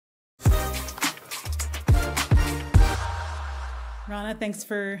Rana, thanks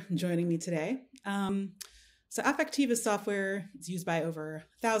for joining me today. So Affectiva software is used by over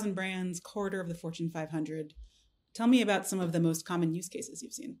 1,000 brands, quarter of the Fortune 500. Tell me about some of the most common use cases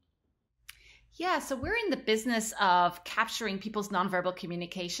you've seen. Yeah, so we're in the business of capturing people's nonverbal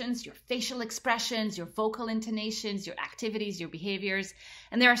communications, your facial expressions, your vocal intonations, your activities, your behaviors.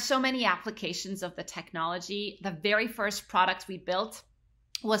 And there are so many applications of the technology. The very first product we built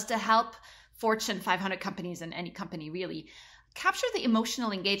was to help Fortune 500 companies, and any company really, capture the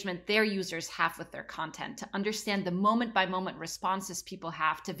emotional engagement their users have with their content, to understand the moment by moment responses people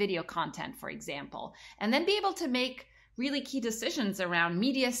have to video content, for example, and then be able to make really key decisions around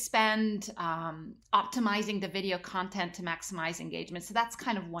media spend, optimizing the video content to maximize engagement. So that's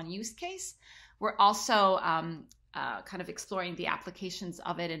kind of one use case. We're also kind of exploring the applications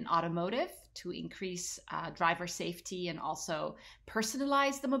of it in automotive to increase driver safety and also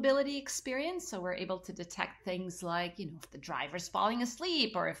personalize the mobility experience. So we're able to detect things like, if the driver's falling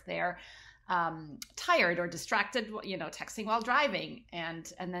asleep or if they're tired or distracted, texting while driving. And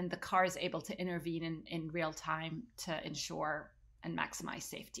then the car is able to intervene in real time to ensure and maximize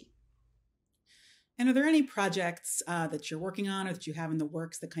safety. And are there any projects that you're working on or that you have in the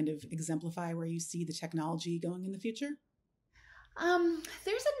works that kind of exemplify where you see the technology going in the future?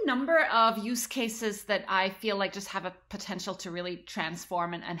 There's a number of use cases that I feel like just have a potential to really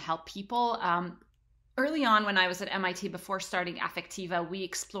transform and help people. Early on, when I was at MIT, before starting Affectiva, we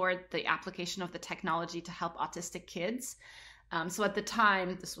explored the application of the technology to help autistic kids. So at the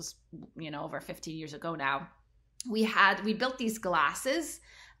time, this was over 15 years ago now, we built these glasses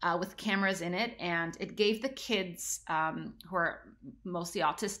with cameras in it, and it gave the kids who are mostly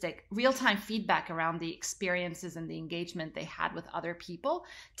autistic real-time feedback around the experiences and the engagement they had with other people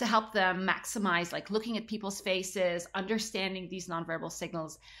to help them maximize, like looking at people's faces, understanding these nonverbal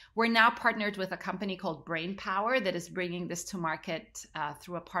signals. We're now partnered with a company called Brain Power that is bringing this to market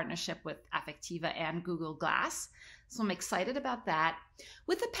through a partnership with Affectiva and Google Glass. So I'm excited about that.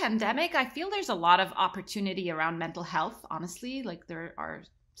 With the pandemic, I feel there's a lot of opportunity around mental health, honestly. Like there are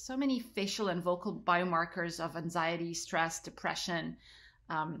so many facial and vocal biomarkers of anxiety, stress, depression,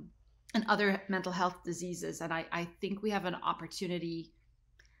 and other mental health diseases. And I think we have an opportunity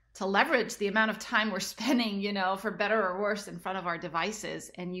to leverage the amount of time we're spending, for better or worse, in front of our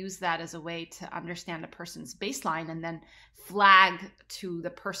devices, and use that as a way to understand a person's baseline and then flag to the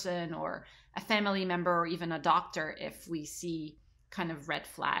person or a family member or even a doctor if we see kind of red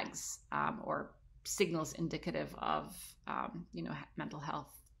flags or signals indicative of, mental health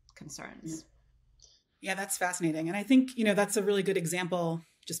concerns. Yeah, that's fascinating. And I think, that's a really good example,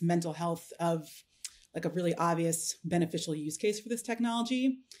 just mental health, of like a really obvious beneficial use case for this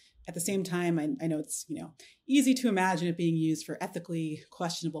technology. At the same time, I know it's, easy to imagine it being used for ethically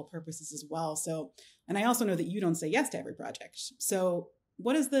questionable purposes as well. So, and I also know that you don't say yes to every project. So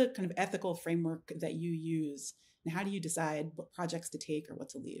what is the kind of ethical framework that you use, and how do you decide what projects to take or what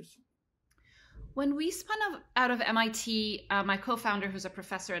to leave? When we spun out of MIT, my co-founder, who's a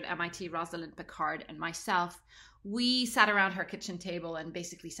professor at MIT, Rosalind Picard, and myself, we sat around her kitchen table and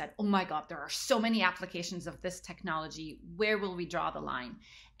basically said, oh my God, there are so many applications of this technology. Where will we draw the line?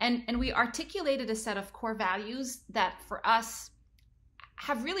 And we articulated a set of core values that for us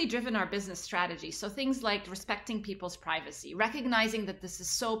have really driven our business strategy. So things like respecting people's privacy, recognizing that this is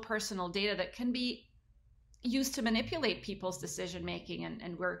so personal data that can be used to manipulate people's decision-making.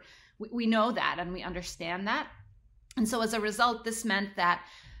 And we know that and we understand that. And so as a result, this meant that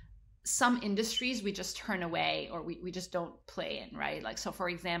some industries we just turn away or we just don't play in, right? Like, so for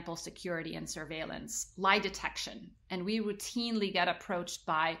example, security and surveillance, lie detection. And we routinely get approached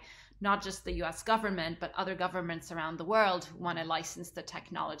by not just the US government, but other governments around the world who want to license the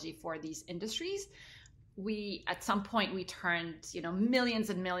technology for these industries. At some point, we turned,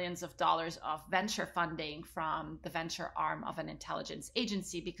 millions and millions of dollars of venture funding from the venture arm of an intelligence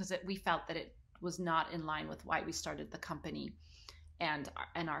agency because we felt that it was not in line with why we started the company and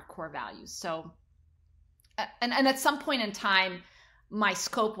our core values. So, and at some point in time, my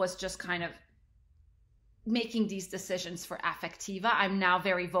scope was just kind of making these decisions for Affectiva. I'm now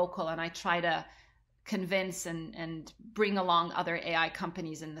very vocal and I try to convince and bring along other AI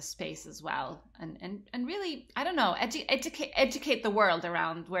companies in the space as well. And really, I don't know, educate the world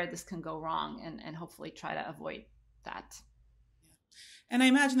around where this can go wrong and hopefully try to avoid that. And I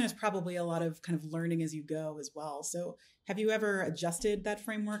imagine there's probably a lot of kind of learning as you go as well. So have you ever adjusted that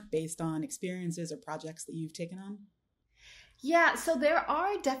framework based on experiences or projects that you've taken on? Yeah, so there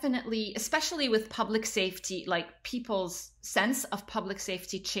are definitely, especially with public safety, like people's sense of public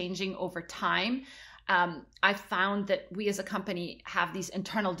safety changing over time. I found that we as a company have these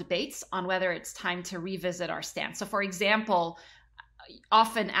internal debates on whether it's time to revisit our stance. So for example,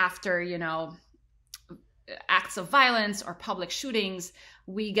 often after, acts of violence or public shootings,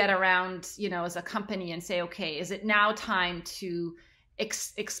 we get around, as a company and say, okay, is it now time to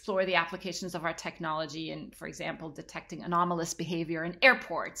explore the applications of our technology in, for example, detecting anomalous behavior in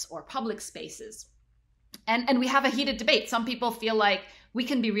airports or public spaces? And we have a heated debate. Some people feel like we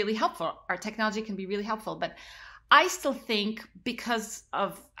can be really helpful. Our technology can be really helpful. But I still think, because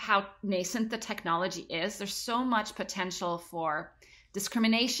of how nascent the technology is, there's so much potential for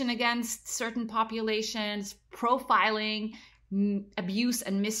discrimination against certain populations, profiling, abuse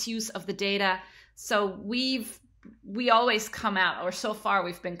and misuse of the data. So we always come out, or so far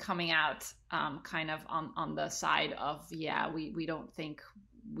we've been coming out kind of on the side of, we don't think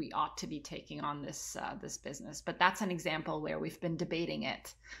we ought to be taking on this business. But that's an example where we've been debating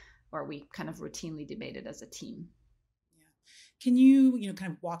it, or we kind of routinely debate it as a team. Yeah. Can you,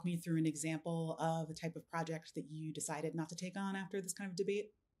 kind of walk me through an example of the type of project that you decided not to take on after this kind of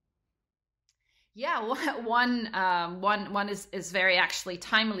debate? Yeah, one is very actually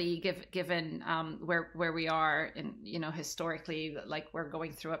timely, given where we are in, historically, like we're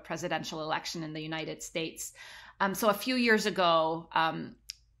going through a presidential election in the United States. So a few years ago,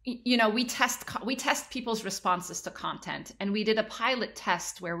 we test people's responses to content, and we did a pilot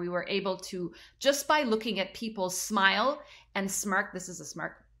test where we were able to, just by looking at people's smile and smirk, this is a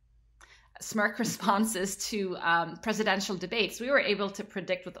smirk responses to presidential debates, we were able to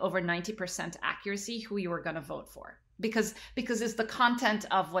predict with over 90% accuracy who you were going to vote for. Because is the content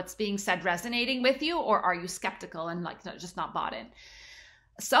of what's being said resonating with you, or are you skeptical and just not bought in?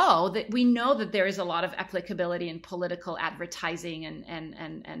 So that we know that there is a lot of applicability in political advertising and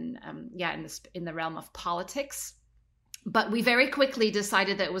in the realm of politics. But we very quickly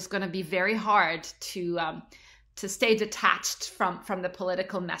decided that it was going to be very hard to stay detached from the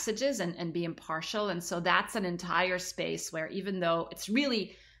political messages and be impartial. And so that's an entire space where, even though it's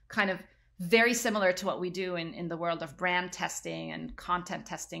really kind of very similar to what we do in the world of brand testing and content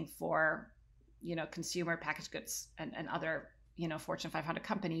testing for, consumer packaged goods and other, Fortune 500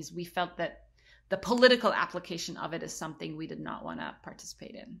 companies, we felt that the political application of it is something we did not want to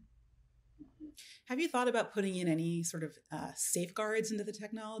participate in. Have you thought about putting in any sort of safeguards into the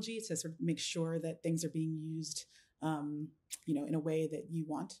technology to sort of make sure that things are being used, in a way that you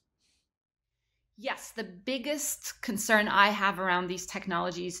want? Yes, the biggest concern I have around these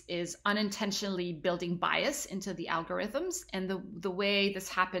technologies is unintentionally building bias into the algorithms. And the way this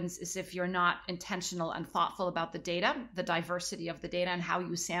happens is if you're not intentional and thoughtful about the data, the diversity of the data, and how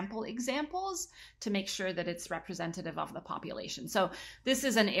you sample examples to make sure that it's representative of the population. So this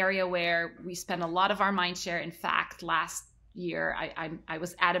is an area where we spend a lot of our mind share. In fact, last year, I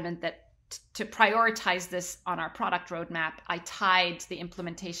was adamant that to prioritize this on our product roadmap, I tied the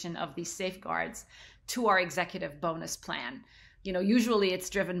implementation of these safeguards to our executive bonus plan. Usually it's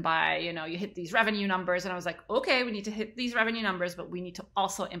driven by, you hit these revenue numbers. And I was like, okay, we need to hit these revenue numbers, but we need to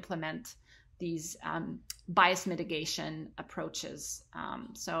also implement these bias mitigation approaches.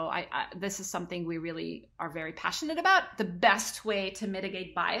 So this is something we really are very passionate about. The best way to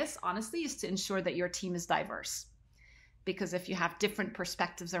mitigate bias, honestly, is to ensure that your team is diverse. Because if you have different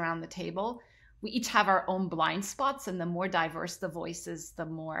perspectives around the table, we each have our own blind spots, and the more diverse the voices, the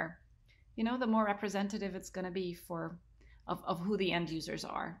more representative it's going to be of who the end users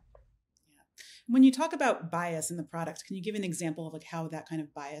are. Yeah. When you talk about bias in the product, can you give an example of how that kind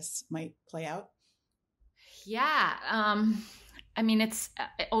of bias might play out? Yeah. It's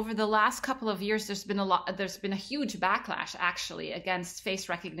over the last couple of years, there's been a huge backlash actually against face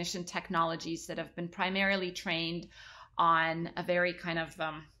recognition technologies that have been primarily trained on a very kind of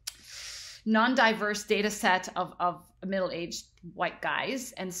non-diverse data set of middle-aged white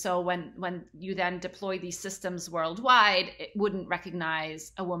guys. And so when you then deploy these systems worldwide, it wouldn't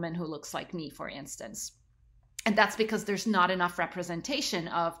recognize a woman who looks like me, for instance. And that's because there's not enough representation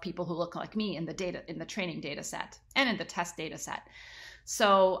of people who look like me in the training data set and in the test data set.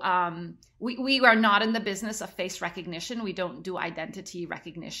 So we are not in the business of face recognition. We don't do identity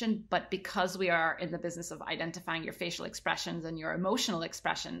recognition, but because we are in the business of identifying your facial expressions and your emotional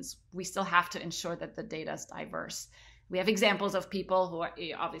expressions, we still have to ensure that the data is diverse. We have examples of people who are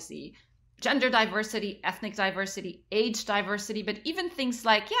obviously gender diversity, ethnic diversity, age diversity, but even things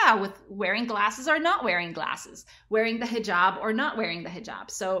like, with wearing glasses or not wearing glasses, wearing the hijab or not wearing the hijab.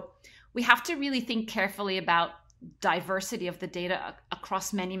 So we have to really think carefully about diversity of the data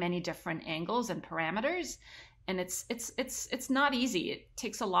across many, many different angles and parameters. And it's not easy. It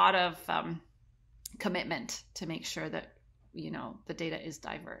takes a lot of commitment to make sure that, the data is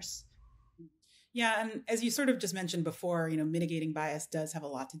diverse. Yeah, and as you sort of just mentioned before, mitigating bias does have a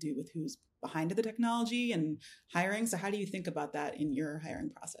lot to do with who's behind the technology and hiring. So how do you think about that in your hiring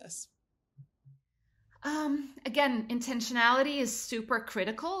process? Again, intentionality is super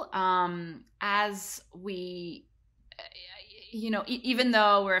critical. As we, even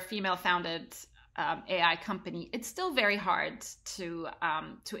though we're a female-founded AI company, it's still very hard to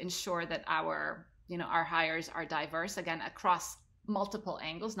ensure that our hires are diverse. Again, across multiple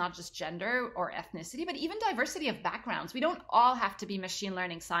angles, not just gender or ethnicity, but even diversity of backgrounds. We don't all have to be machine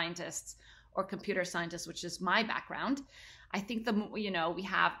learning scientists or computer scientists, which is my background. I think we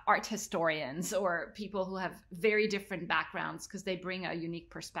have art historians or people who have very different backgrounds because they bring a unique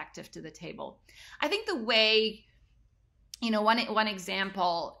perspective to the table. I think the way, one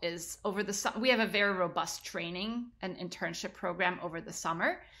example is we have a very robust training and internship program over the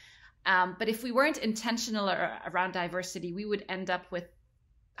summer. But if we weren't intentional around diversity, we would end up with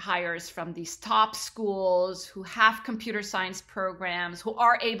hires from these top schools who have computer science programs, who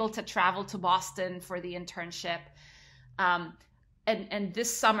are able to travel to Boston for the internship. And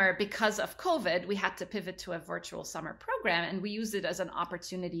this summer, because of COVID, we had to pivot to a virtual summer program, and we used it as an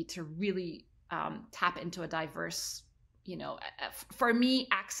opportunity to really tap into a diverse, for me,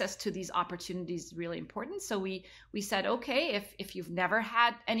 access to these opportunities is really important. So we said, okay, if you've never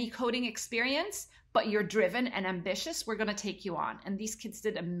had any coding experience, but you're driven and ambitious, we're going to take you on. And these kids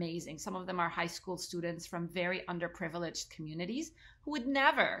did amazing. Some of them are high school students from very underprivileged communities who would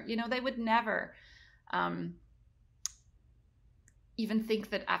never, they would never even think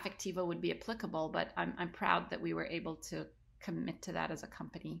that Affectiva would be applicable, but I'm proud that we were able to commit to that as a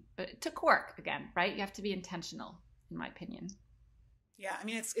company. But it took work again, right? You have to be intentional, in my opinion. Yeah, I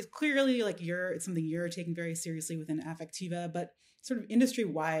mean, it's clearly like it's something you're taking very seriously within Affectiva, but sort of industry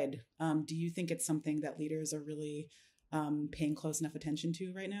wide, do you think it's something that leaders are really paying close enough attention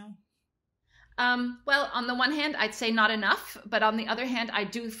to right now? Well, on the one hand, I'd say not enough, but on the other hand, I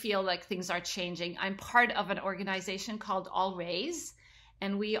do feel like things are changing. I'm part of an organization called All Raise,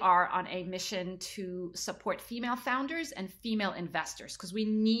 and we are on a mission to support female founders and female investors because we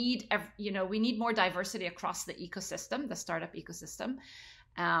need more diversity across the ecosystem, the startup ecosystem.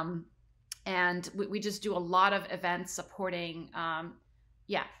 And we just do a lot of events supporting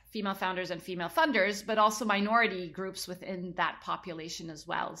female founders and female funders, but also minority groups within that population as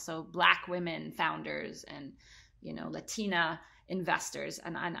well. So Black women founders and, Latina investors.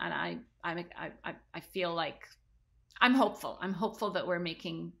 And I feel like I'm hopeful. I'm hopeful that we're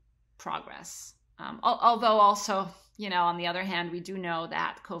making progress. Although also, on the other hand, we do know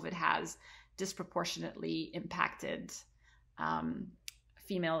that COVID has disproportionately impacted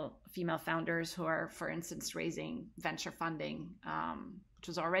female founders who are, for instance, raising venture funding, which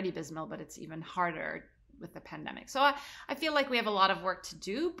was already abysmal, but it's even harder with the pandemic. So I feel like we have a lot of work to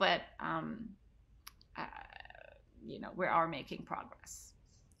do, but we are making progress.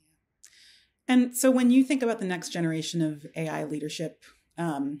 And so when you think about the next generation of AI leadership,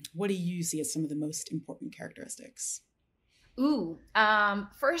 what do you see as some of the most important characteristics?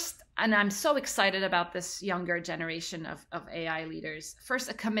 First, and I'm so excited about this younger generation of AI leaders. First,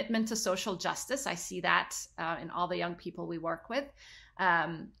 a commitment to social justice. I see that in all the young people we work with.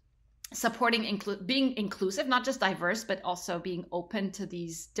 Supporting, being inclusive, not just diverse, but also being open to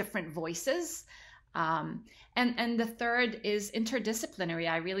these different voices. And the third is interdisciplinary.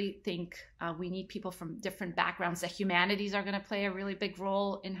 I really think we need people from different backgrounds. The humanities are going to play a really big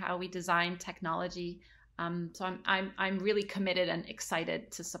role in how we design technology. So I'm really committed and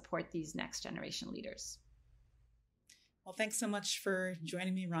excited to support these next generation leaders. Well, thanks so much for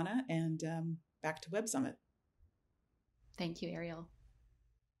joining me, Rana, and back to Web Summit. Thank you, Ariel.